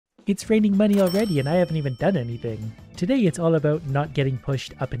It's raining money already and I haven't even done anything. Today it's all about not getting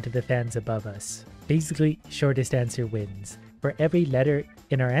pushed up into the fans above us. Basically, shortest answer wins. For every letter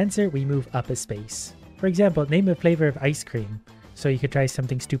in our answer, we move up a space. For example, name a flavor of ice cream. So you could try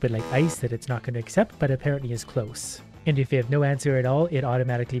something stupid like ice that it's not going to accept, but apparently is close. And if you have no answer at all, it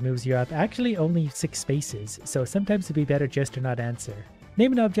automatically moves you up actually only 6 spaces, so sometimes it'd be better just to not answer.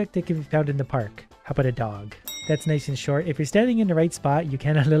 Name an object that can be found in the park. How about a dog? That's nice and short. If you're standing in the right spot, you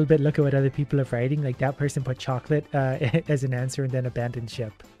can a little bit look at what other people are writing, like that person put chocolate as an answer and then abandoned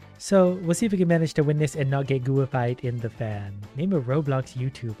ship. So we'll see if we can manage to win this and not get gooified in the fan. Name a Roblox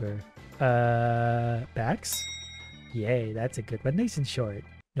YouTuber. Bax? Yay, that's a good one. Nice and short.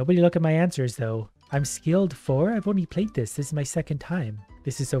 Nobody look at my answers though. I'm skilled 4. I've only played this. This is my 2nd time.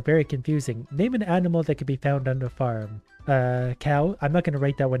 This is so very confusing. Name an animal that could be found on the farm. Cow. I'm not going to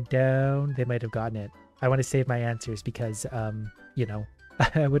write that one down. They might have gotten it. I want to save my answers because, you know,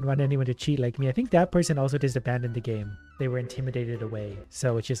 I wouldn't want anyone to cheat like me. I think that person also just abandoned the game. They were intimidated away.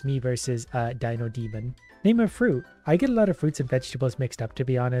 So it's just me versus Dino Demon. Name a fruit. I get a lot of fruits and vegetables mixed up, to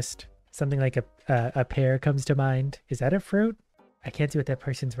be honest. Something like a pear comes to mind. Is that a fruit? I can't see what that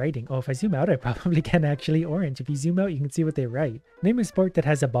person's writing. Oh, if I zoom out, I probably can actually. Orange. If you zoom out, you can see what they write. Name a sport that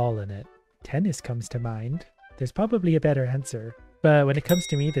has a ball in it. Tennis comes to mind. There's probably a better answer. But when it comes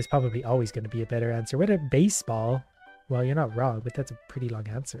to me, there's probably always going to be a better answer. What a baseball? Well, you're not wrong, but that's a pretty long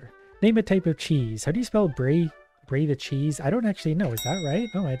answer. Name a type of cheese. How do you spell brie? Brie the cheese? I don't actually know. Is that right?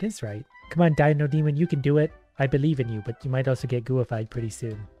 Oh, it is right. Come on, Dino Demon, you can do it. I believe in you, but you might also get gooified pretty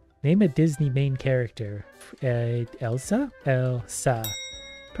soon. Name a Disney main character. Elsa? Elsa.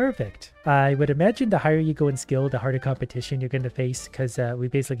 Perfect. I would imagine the higher you go in skill, the harder competition you're going to face, because we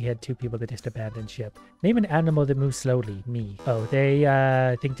basically had 2 people that just abandoned ship. Name an animal that moves slowly. Me. Oh, they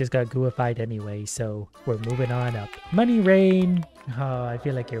I think just got gooified anyway, so we're moving on up. Money Rain. Oh, I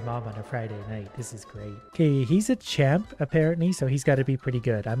feel like your mom on a Friday night. This is great. Okay, he's a champ, apparently, so he's got to be pretty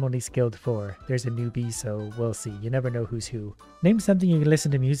good. I'm only skilled 4. There's a newbie, so we'll see. You never know who's who. Name something you can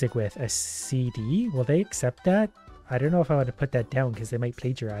listen to music with. A CD? Will they accept that? I don't know if I want to put that down because they might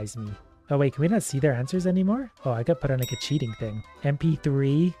plagiarize me. Oh wait, can we not see their answers anymore? Oh, I got put on like a cheating thing.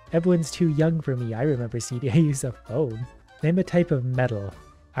 MP3. Everyone's too young for me. I remember CD. I use a phone. Name a type of metal.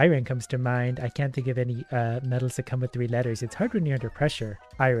 Iron comes to mind. I can't think of any metals that come with 3 letters. It's hard when you're under pressure.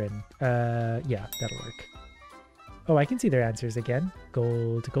 Iron. Yeah, that'll work. Oh, I can see their answers again.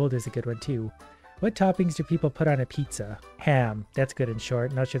 Gold. Gold is a good one too. What toppings do people put on a pizza? Ham. That's good and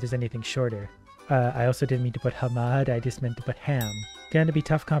short. Not sure there's anything shorter. I also didn't mean to put hamad, I just meant to put ham. Gonna be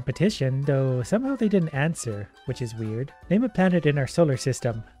tough competition, though somehow they didn't answer, which is weird. Name a planet in our solar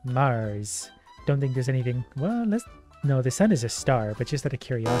system. Mars. Don't think there's anything... Well, no, the sun is a star, but just out of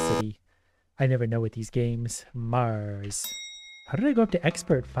curiosity. I never know with these games. Mars. How did I go up to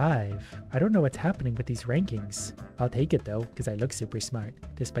Expert 5? I don't know what's happening with these rankings. I'll take it though, because I look super smart,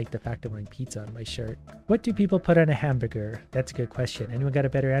 despite the fact I'm wearing pizza on my shirt. What do people put on a hamburger? That's a good question. Anyone got a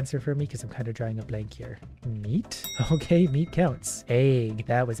better answer for me? Because I'm kind of drawing a blank here. Meat? Okay, meat counts. Egg.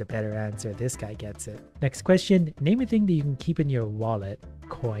 That was a better answer. This guy gets it. Next question. Name a thing that you can keep in your wallet.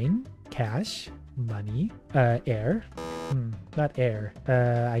 Coin? Cash? Money? Air? Not air.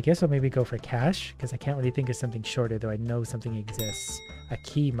 I guess I'll maybe go for cash, because I can't really think of something shorter, though I know something exists. A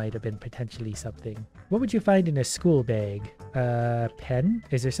key might have been potentially something. What would you find in a school bag? Pen?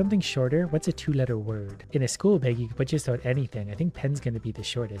 Is there something shorter? What's a 2-letter word? In a school bag, you can put just about anything. I think pen's going to be the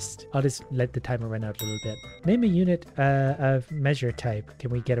shortest. I'll just let the timer run out a little bit. Name a unit of measure type.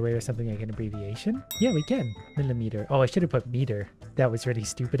 Can we get away with something like an abbreviation? Yeah, we can. Millimeter. Oh, I should have put meter. That was really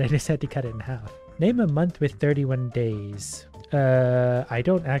stupid. I just had to cut it in half. Name a month with 31 days. I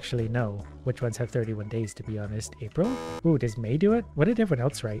don't actually know which ones have 31 days, to be honest. April? Ooh, does May do it? What did everyone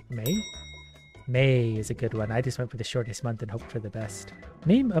else write? May? May is a good one. I just went for the shortest month and hoped for the best.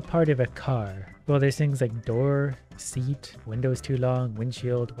 Name a part of a car. Well, there's things like door, seat, windows too long,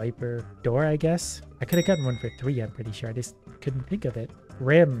 windshield, wiper, door, I guess. I could have gotten one for 3, I'm pretty sure. I just couldn't think of it.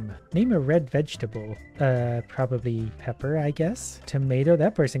 Rim. Name a red vegetable. Probably pepper, I guess. Tomato.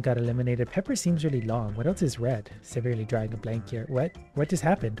 That person got eliminated. Pepper seems really long. What else is red? Severely drawing a blank here. What? What just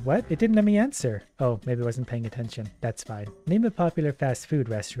happened? What? It didn't let me answer. Oh, maybe I wasn't paying attention. That's fine. Name a popular fast food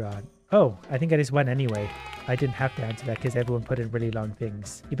restaurant. Oh, I think I just won anyway. I didn't have to answer that because everyone put in really long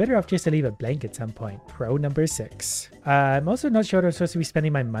things. You're better off just to leave it blank at some point. Pro number 6. I'm also not sure what I'm supposed to be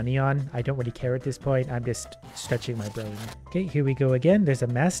spending my money on. I don't really care at this point. I'm just stretching my brain. Okay, here we go again. There's a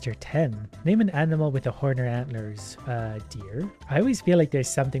Master 10. Name an animal with a horn or antlers. Deer. I always feel like there's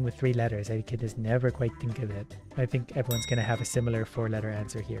something with 3 letters. I can just never quite think of it. I think everyone's going to have a similar 4-letter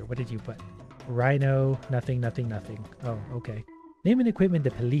answer here. What did you put? Rhino. Nothing, nothing, nothing. Oh, okay. Name an equipment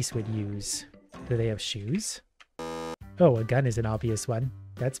the police would use. Do they have shoes? Oh, a gun is an obvious one.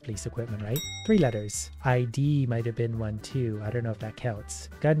 That's police equipment, right? 3 letters. ID might have been one too. I don't know if that counts.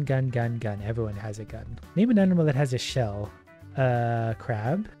 Gun, gun, gun, gun. Everyone has a gun. Name an animal that has a shell.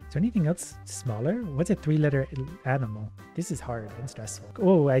 Crab? Is there anything else smaller? What's a 3-letter animal? This is hard and stressful.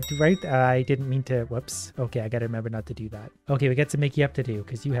 Oh, I didn't mean to. Whoops. Okay, I gotta remember not to do that. Okay, we got some Mickey up to do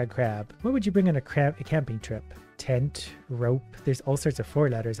because you had crab. What would you bring on a camping trip? Tent, rope. There's all sorts of 4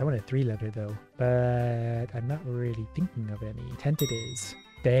 letters. I want a 3-letter though, but I'm not really thinking of any. Tent it is.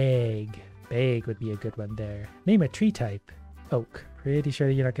 Bag. Bag would be a good one there. Name a tree type. Oak. Pretty sure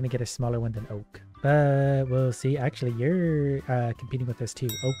you're not going to get a smaller one than oak. But we'll see. Actually, you're competing with us too.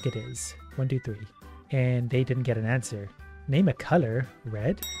 Oak it is. 1, 2, 3. And they didn't get an answer. Name a color.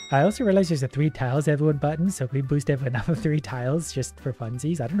 Red. I also realized there's a 3 tiles everyone button, so we boost everyone up with 3 tiles just for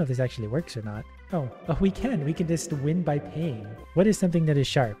funsies. I don't know if this actually works or not. Oh, we can. We can just win by paying. What is something that is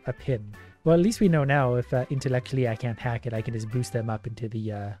sharp? A pin. Well, at least we know now if intellectually I can't hack it, I can just boost them up into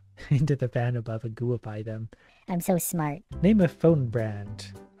the into the fan above and gooify them. I'm so smart. Name a phone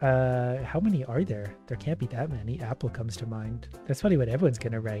brand. How many are there? There can't be that many. Apple comes to mind. That's probably what everyone's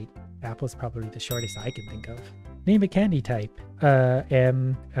gonna write. Apple's probably the shortest I can think of. Name a candy type.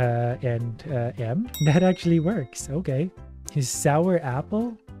 M and M. That actually works. Okay. Is sour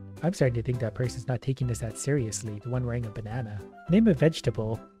apple? I'm starting to think that person's not taking this that seriously. The one wearing a banana. Name a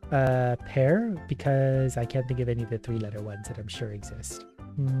vegetable. Pear, because I can't think of any of the 3-letter ones that I'm sure exist.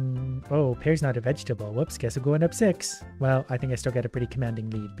 Oh, pear's not a vegetable. Whoops, guess I'm going up 6. Well, I think I still got a pretty commanding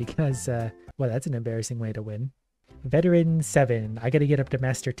lead because, well, that's an embarrassing way to win. Veteran 7. I gotta get up to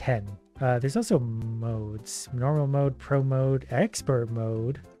Master 10. There's also modes. Normal mode, pro mode, expert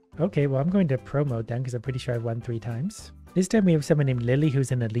mode. Okay, well, I'm going to pro mode then because I'm pretty sure I've won 3 times. This time we have someone named Lily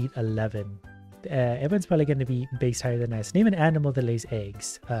who's an Elite 11. Everyone's probably going to be based higher than us. Name an animal that lays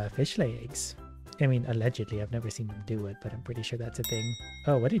eggs. Fish lay eggs. I mean, allegedly. I've never seen them do it, but I'm pretty sure that's a thing.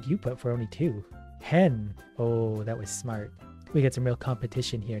 Oh, what did you put for only 2? Hen. Oh, that was smart. We got some real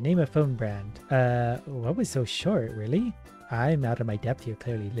competition here. Name a phone brand. What was so short, really? I'm out of my depth here,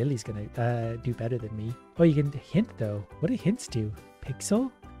 clearly. Lily's going to do better than me. Oh, you can hint, though. What do hints do?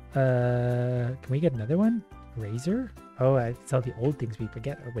 Pixel? Can we get another one? Razor? Oh, it's all the old things we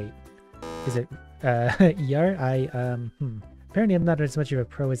forget. Oh, wait. Is it ER? Apparently I'm not as much of a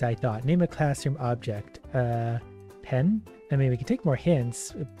pro as I thought. Name a classroom object. Pen? I mean, we can take more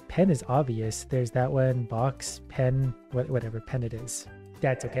hints. Pen is obvious. There's that one. Box, pen, whatever pen it is.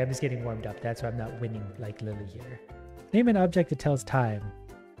 That's okay. I'm just getting warmed up. That's why I'm not winning like Lily here. Name an object that tells time.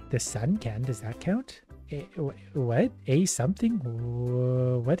 The sun can. Does that count? What? A something?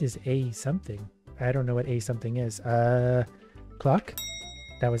 What is a something? I don't know what a something is. Clock?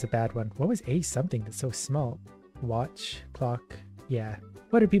 That was a bad one. What was a something that's so small? Watch, clock, yeah.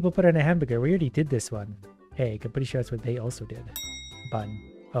 What do people put on a hamburger? We already did this one. Egg, I'm pretty sure that's what they also did. Bun.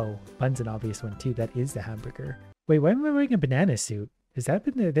 Oh, bun's an obvious one too. That is the hamburger. Wait, why am I wearing a banana suit? Has that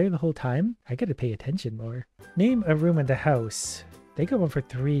been there the whole time? I gotta pay attention more. Name a room in the house. They got one for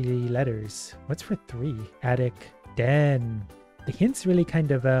 3 letters. What's for 3? Attic, den. The hints really kind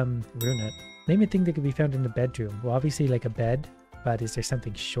of ruin it. Name a thing that could be found in the bedroom. Well, obviously like a bed. But is there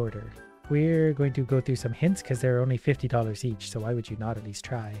something shorter? We're going to go through some hints because they're only $50 each, so why would you not at least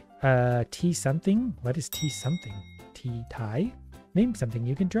try? Tea something? What is tea something? Tea tie? Name something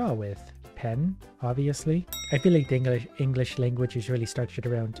you can draw with. Pen, obviously. I feel like the English language is really structured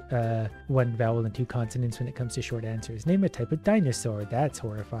around 1 vowel and 2 consonants when it comes to short answers. Name a type of dinosaur. That's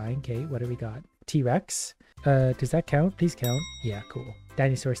horrifying. Okay, what do we got? T-Rex? Does that count? Please count. Yeah, cool.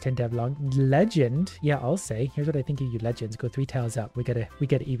 Dinosaurs tend to have long legend. Yeah, I'll say. Here's what I think of you legends. Go 3 tiles up. We gotta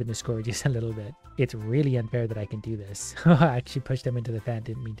even the score just a little bit. It's really unfair that I can do this. I actually pushed them into the fan.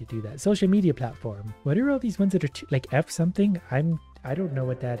 Didn't mean to do that. Social media platform. What are all these ones that are like F something? I don't know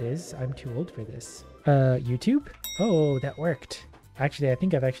what that is. I'm too old for this. YouTube? Oh, that worked. Actually, I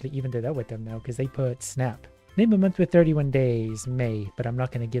think I've actually evened it out with them now because they put Snap. Name a month with 31 days. May, but I'm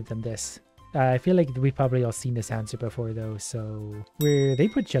not gonna give them this. I feel like we've probably all seen this answer before though, so they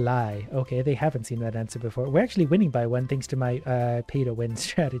put July. Okay, they haven't seen that answer before. We're actually winning by 1 thanks to my pay to win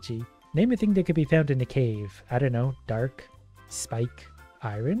strategy. Name a thing that could be found in a cave. I don't know. Dark, spike,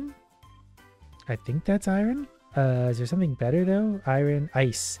 iron? I think that's iron. Is there something better though? Iron,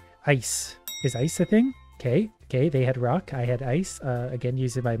 ice. Ice. Is ice a thing? Okay, they had rock, I had ice. Again,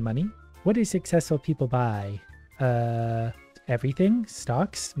 using my money. What do successful people buy? Everything?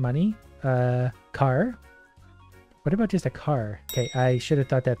 Stocks? Money? Car? What about just a car? Okay, I should have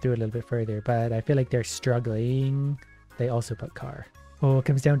thought that through a little bit further, but I feel like they're struggling. They also put car. Oh, it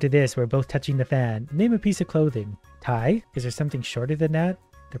comes down to this. We're both touching the fan. Name a piece of clothing. Tie? Is there something shorter than that?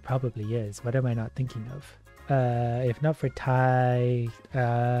 There probably is. What am I not thinking of? If not for tie,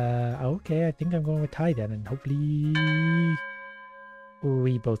 okay, I think I'm going with tie then, and hopefully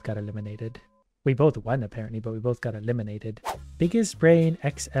we both got eliminated. We both won apparently, but we both got eliminated. Biggest brain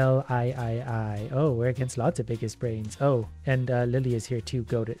XLIII. Oh, we're against lots of biggest brains. Oh, and Lily is here too.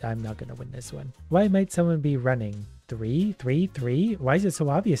 I'm not gonna win this one. Why might someone be running? 3, 3, 3? Why is it so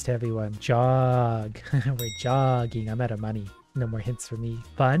obvious to everyone? Jog. We're jogging. I'm out of money. No more hints for me.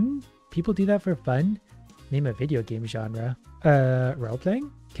 Fun? People do that for fun? Name a video game genre. Role-playing?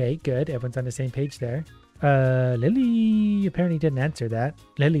 Okay, good. Everyone's on the same page there. Lily apparently didn't answer that.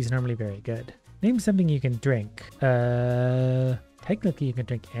 Lily's normally very good. Name something you can drink. Technically you can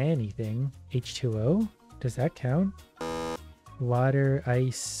drink anything. H2O? Does that count? Water,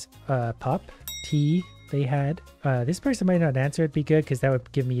 ice, pop, tea they had. This person might not answer it be good because that would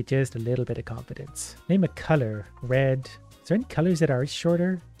give me just a little bit of confidence. Name a color. Red. Is there any colors that are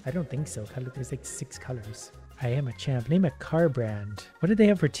shorter? I don't think so. There's like 6 colors. I am a champ. Name a car brand. What did they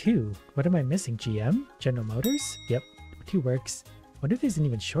have for 2? What am I missing? GM? General Motors? Yep. 2 works. Wonder if there's an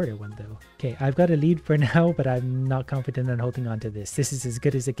even shorter one though. Okay, I've got a lead for now, but I'm not confident on holding on to this. This is as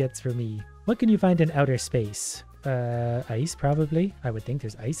good as it gets for me. What can you find in outer space? Ice probably. I would think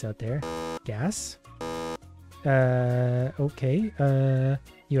there's ice out there. Gas? Okay.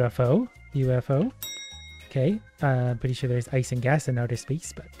 UFO? UFO? Okay, I'm pretty sure there's ice and gas in outer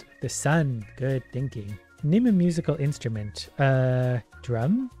space, but the sun, good thinking. Name a musical instrument.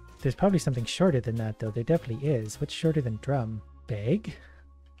 Drum? There's probably something shorter than that though. There definitely is. What's shorter than drum? Bag?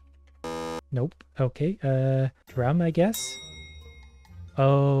 Nope. Okay, drum, I guess?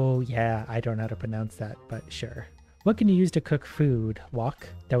 Oh, yeah, I don't know how to pronounce that, but sure. What can you use to cook food? Wok?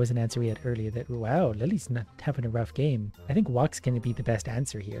 That was an answer we had earlier that, wow, Lily's not having a rough game. I think wok's going to be the best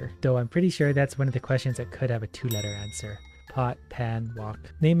answer here, though I'm pretty sure that's one of the questions that could have a 2-letter answer. Pot, pan, wok.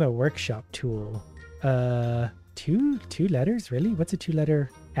 Name a workshop tool. Two letters? Really? What's a 2-letter?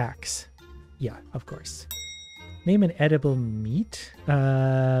 Axe. Yeah, of course. Name an edible meat.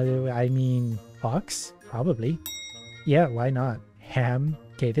 I mean, ox? Probably. Yeah, why not? Ham.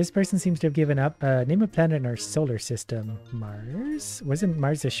 Okay, this person seems to have given up. Name a planet in our solar system. Mars? Wasn't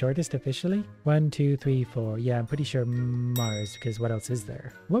Mars the shortest officially? 1, 2, 3, 4. Yeah, I'm pretty sure Mars, because what else is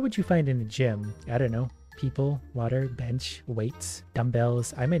there? What would you find in a gym? I don't know. People, water, bench, weights,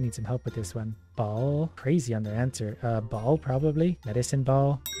 dumbbells. I might need some help with this one. Ball. Crazy on their answer. Ball, probably. Medicine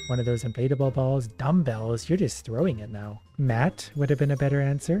ball. One of those inflatable balls. Dumbbells. You're just throwing it now. Mat would have been a better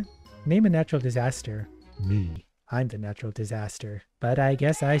answer. Name a natural disaster. Me. I'm the natural disaster. But I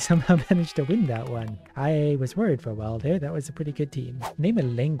guess I somehow managed to win that one. I was worried for a while there. That was a pretty good team. Name a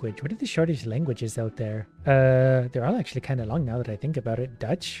language. What are the shortest languages out there? They're all actually kind of long now that I think about it.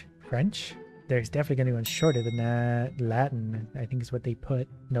 Dutch? French? There's definitely going to be one shorter than that. Latin, I think is what they put.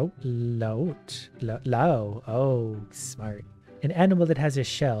 Nope. Loat. Low. Oh, smart. An animal that has a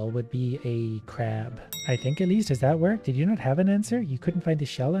shell would be a crab. I think at least. Does that work? Did you not have an answer? You couldn't find a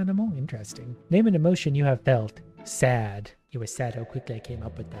shell animal? Interesting. Name an emotion you have felt. Sad. It was sad how quickly I came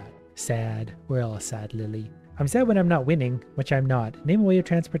up with that. Sad. We're all sad, Lily. I'm sad when I'm not winning, which I'm not. Name a way of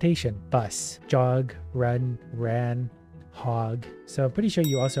transportation. Bus. Jog. Run. Ran. Hog. So I'm pretty sure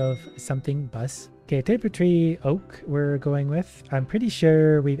you also have something. Bus. Okay, type of tree, oak, we're going with. I'm pretty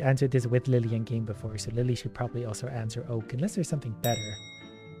sure we've answered this with Lily in game before, so Lily should probably also answer oak, unless there's something better.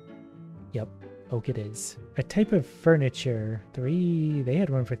 Yep, oak it is. A type of furniture. 3, they had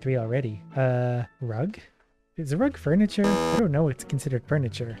one for 3 already. Rug? Is a rug furniture? I don't know, it's considered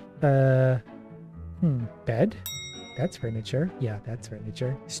furniture. Bed? That's furniture. Yeah, that's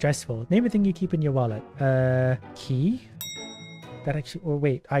furniture. Stressful. Name a thing you keep in your wallet. Key? That actually, oh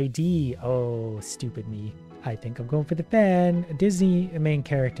wait, ID. Oh, stupid me. I think I'm going for the fan. Disney main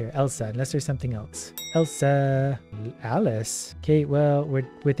character, Elsa, unless there's something else. Elsa. Alice. Okay, well, we're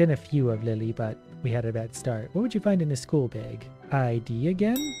within a few of Lily, but we had a bad start. What would you find in a school bag? ID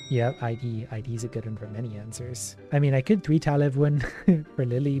again? Yep, ID. ID's a good one for many answers. I mean, I could 3-talive one for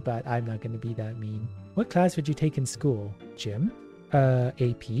Lily, but I'm not going to be that mean. What class would you take in school? Gym?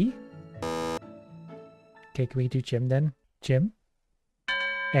 AP? Okay, can we do gym then? Gym?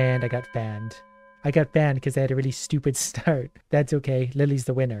 And I got banned. I got banned because I had a really stupid start. That's okay. Lily's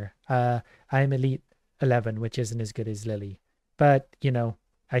the winner. I'm Elite 11, which isn't as good as Lily. But, you know,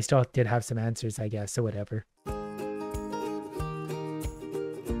 I still did have some answers, I guess, so whatever.